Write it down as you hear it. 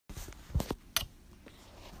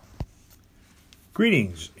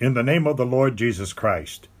Greetings in the name of the Lord Jesus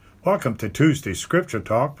Christ. Welcome to Tuesday Scripture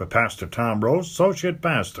Talk with Pastor Tom Rose, Associate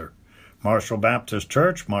Pastor, Marshall Baptist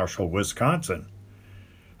Church, Marshall, Wisconsin.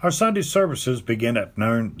 Our Sunday services begin at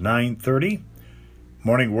 9:30,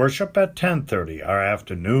 morning worship at 10:30. Our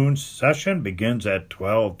afternoon session begins at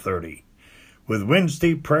 12:30, with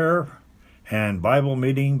Wednesday prayer and Bible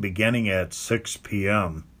meeting beginning at 6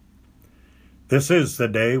 p.m. This is the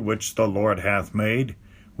day which the Lord hath made.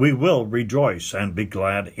 We will rejoice and be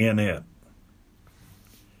glad in it.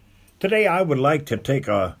 Today I would like to take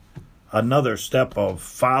another step of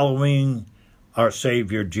following our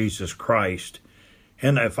Savior Jesus Christ.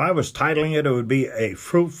 And if I was titling it, it would be A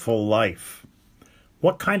Fruitful Life.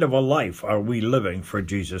 What kind of a life are we living for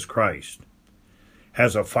Jesus Christ?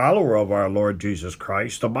 As a follower of our Lord Jesus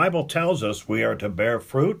Christ, the Bible tells us we are to bear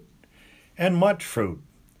fruit and much fruit.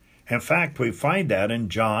 In fact, we find that in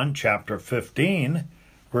John chapter 15,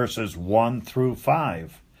 verses 1 through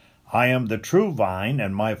 5. I am the true vine,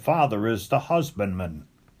 and my Father is the husbandman.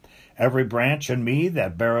 Every branch in me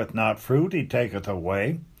that beareth not fruit he taketh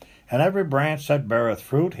away, and every branch that beareth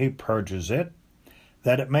fruit he purges it,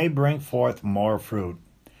 that it may bring forth more fruit.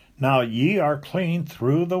 Now ye are clean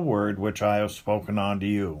through the word which I have spoken unto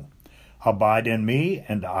you. Abide in me,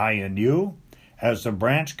 and I in you, as the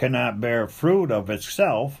branch cannot bear fruit of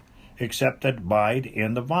itself, except it abide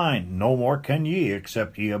in the vine. No more can ye,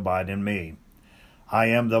 except ye abide in me. I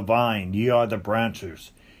am the vine, ye are the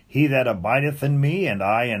branches. He that abideth in me, and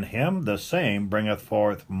I in him, the same bringeth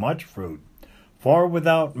forth much fruit. For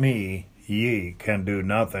without me ye can do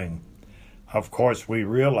nothing. Of course, we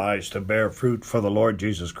realize to bear fruit for the Lord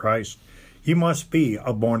Jesus Christ, ye must be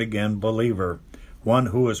a born-again believer, one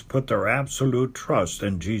who has put their absolute trust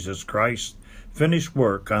in Jesus Christ's finished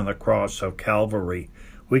work on the cross of Calvary.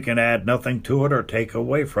 We can add nothing to it or take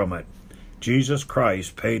away from it. Jesus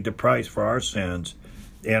Christ paid the price for our sins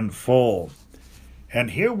in full.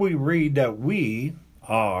 And here we read that we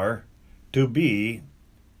are to be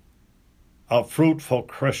a fruitful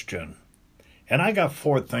Christian. And I got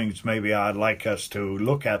 4 things maybe I'd like us to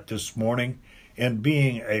look at this morning in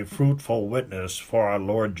being a fruitful witness for our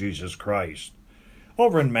Lord Jesus Christ.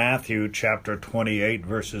 Over in Matthew chapter 28,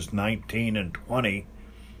 verses 19 and 20,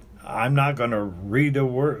 I'm not going to read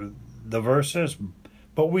the verses,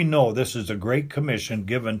 but we know this is a great commission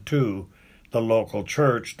given to the local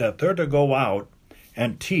church that they're to go out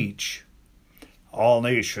and teach all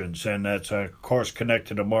nations. And that's, of course,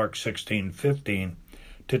 connected to Mark 16:15.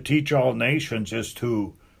 To teach all nations is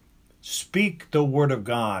to speak the word of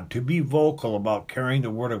God, to be vocal about carrying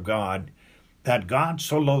the word of God, that God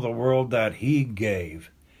so loved the world that he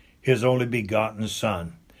gave his only begotten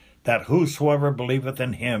Son, that whosoever believeth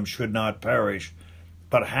in him should not perish,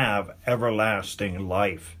 but have everlasting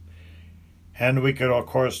life. And we could, of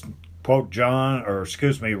course, quote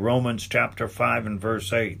Romans chapter 5 and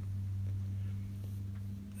verse 8,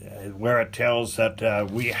 where it tells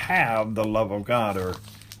that we have the love of God, or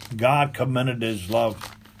God commended his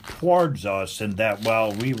love towards us, in that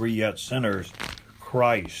while we were yet sinners,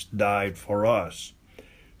 Christ died for us.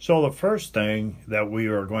 So the first thing that we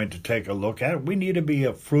are going to take a look at, we need to be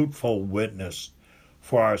a fruitful witness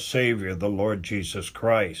for our Savior, the Lord Jesus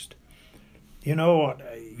Christ. You know,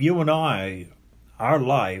 you and I, our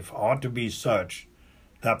life ought to be such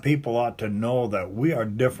that people ought to know that we are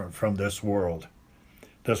different from this world.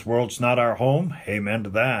 This world's not our home. Amen to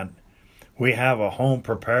that. We have a home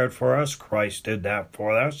prepared for us. Christ did that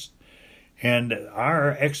for us. And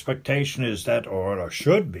our expectation is that, or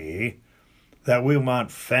should be, that we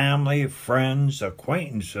want family, friends,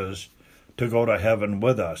 acquaintances to go to heaven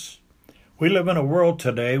with us. We live in a world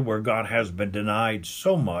today where God has been denied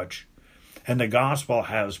so much, and the gospel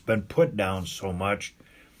has been put down so much,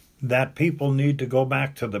 that people need to go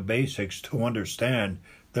back to the basics to understand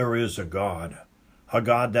there is a God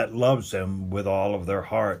that loves them with all of their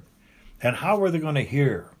heart. And how are they going to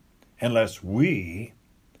hear unless we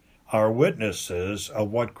are witnesses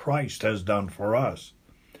of what Christ has done for us?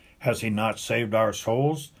 Has he not saved our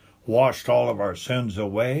souls, washed all of our sins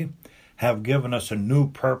away, have given us a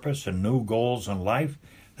new purpose and new goals in life,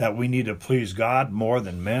 that we need to please God more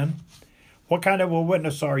than men? What kind of a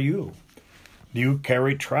witness are you? Do you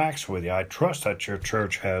carry tracts with you? I trust that your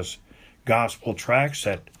church has gospel tracts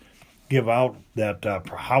that give out that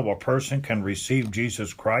how a person can receive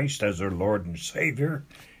Jesus Christ as their Lord and Savior,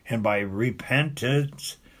 and by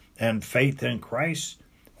repentance and faith in Christ,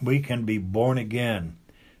 we can be born again.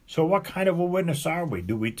 So what kind of a witness are we?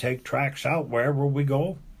 Do we take tracts out wherever we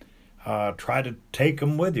go? Try to take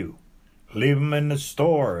them with you. Leave them in the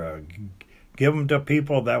store. Give them to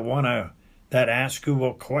people that ask you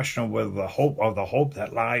a question with the hope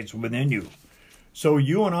that lies within you. So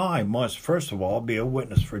you and I must, first of all, be a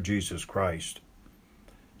witness for Jesus Christ,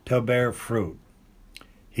 to bear fruit.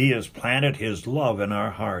 He has planted his love in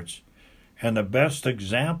our hearts. And the best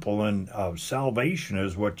example of salvation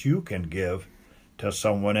is what you can give to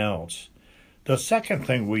someone else. The second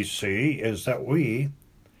thing we see is that we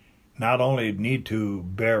not only need to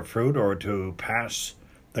bear fruit or to pass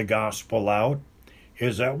the gospel out,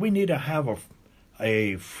 is that we need to have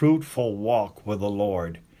a fruitful walk with the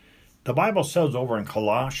Lord. The Bible says over in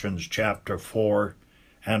Colossians chapter 4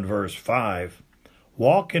 and verse 5,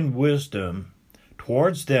 walk in wisdom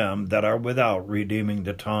towards them that are without, redeeming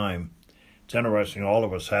the time. It's interesting, all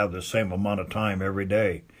of us have the same amount of time every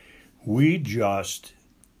day. We just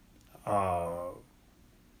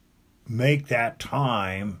make that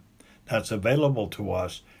time that's available to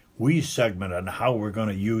us, we segment it and how we're going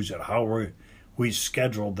to use it, how we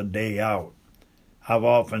schedule the day out. I've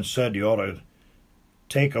often said you ought to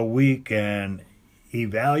take a week and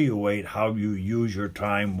evaluate how you use your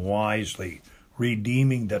time wisely,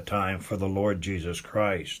 redeeming the time for the Lord Jesus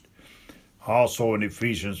Christ. Also in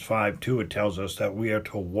Ephesians 5:2, it tells us that we are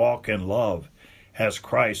to walk in love as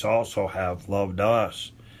Christ also hath loved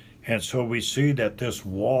us. And so we see that this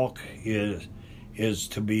walk is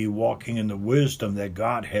to be walking in the wisdom that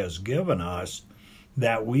God has given us,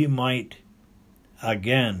 that we might,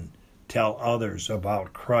 again, tell others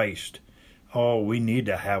about Christ. Oh, we need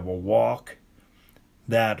to have a walk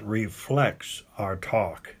that reflects our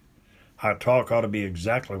talk. Our talk ought to be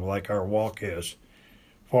exactly like our walk is.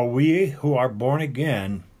 For we who are born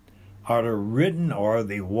again are the written or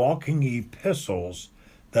the walking epistles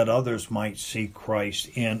that others might see Christ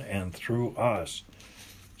in and through us.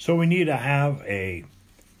 So we need to have a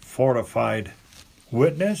fortified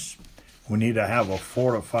witness. We need to have a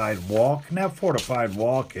fortified walk. And that fortified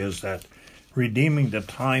walk is that redeeming the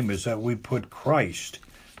time is that we put Christ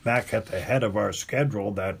back at the head of our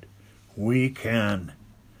schedule, that we can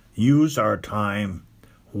use our time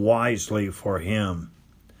wisely for him.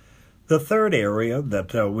 The third area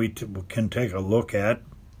that we can take a look at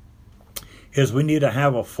is we need to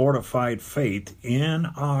have a fortified faith in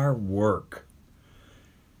our work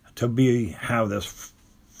to have this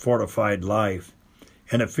fortified life.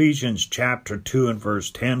 In Ephesians chapter 2 and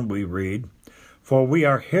verse 10 we read, for we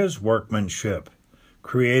are his workmanship,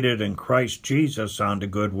 created in Christ Jesus unto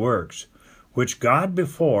good works, which God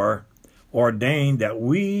before ordained that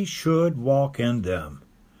we should walk in them.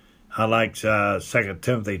 I like 2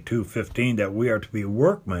 Timothy 2:15, that we are to be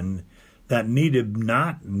workmen that needeth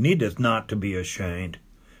not to be ashamed,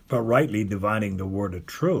 but rightly dividing the word of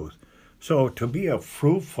truth. So to be a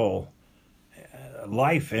fruitful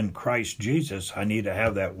life in Christ Jesus, I need to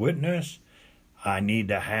have that witness, I need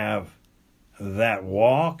to have that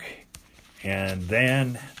walk, and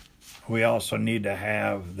then we also need to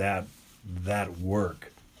have that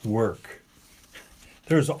work.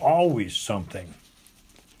 There's always something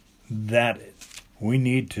that we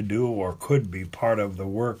need to do or could be part of the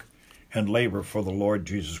work and labor for the Lord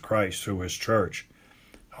Jesus Christ through his church.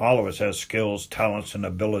 All of us have skills, talents, and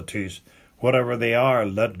abilities. Whatever they are,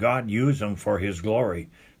 let God use them for his glory.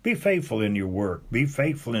 Be faithful in your work. Be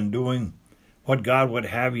faithful in doing what God would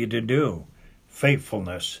have you to do.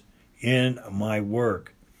 Faithfulness in my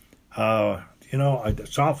work.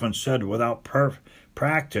 It's often said without perfect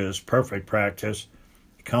practice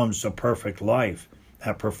comes the perfect life.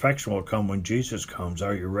 That perfection will come when Jesus comes.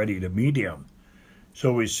 Are you ready to meet him?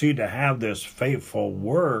 So we see, to have this faithful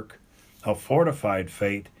work, a fortified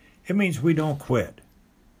faith, it means we don't quit.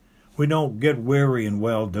 We don't get weary in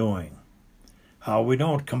well-doing. We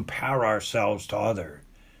don't compare ourselves to others.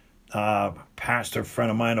 Pastor friend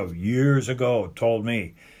of mine of years ago told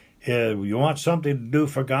me, you want something to do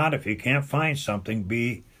for God? If you can't find something,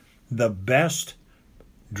 be the best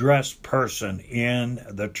dressed person in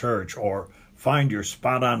the church, or find your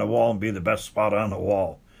spot on the wall and be the best spot on the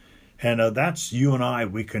wall. And that's you and I,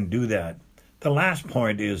 we can do that. The last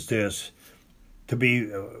point is this: to be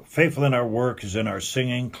faithful in our work is in our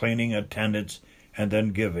singing, cleaning, attendance, and then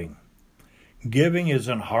giving. Giving is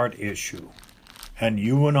a heart issue, and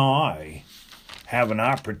you and I have an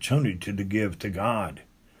opportunity to give to God.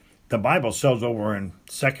 The Bible says over in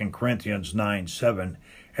 2 Corinthians 9:7,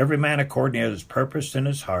 every man according to his purpose in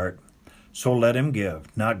his heart, so let him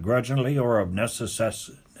give, not grudgingly or of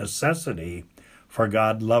necessity, for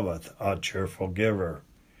God loveth a cheerful giver.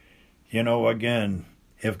 Again,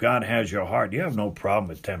 if God has your heart, you have no problem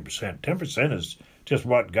with 10%. 10% is just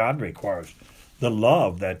what God requires. The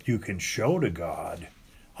love that you can show to God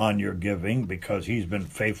on your giving, because he's been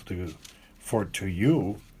faithful to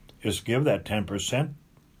you, is give that 10%,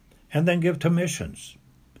 and then give to missions.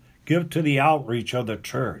 Give to the outreach of the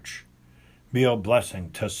church. be a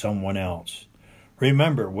blessing to someone else.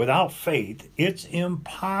 Remember, without faith, it's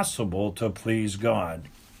impossible to please God.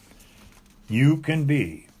 You can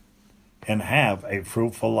be and have a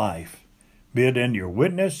fruitful life, be it in your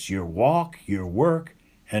witness, your walk, your work,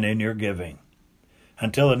 and in your giving.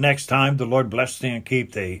 Until the next time, the Lord bless thee and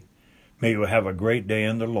keep thee. May you have a great day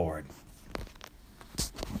in the Lord.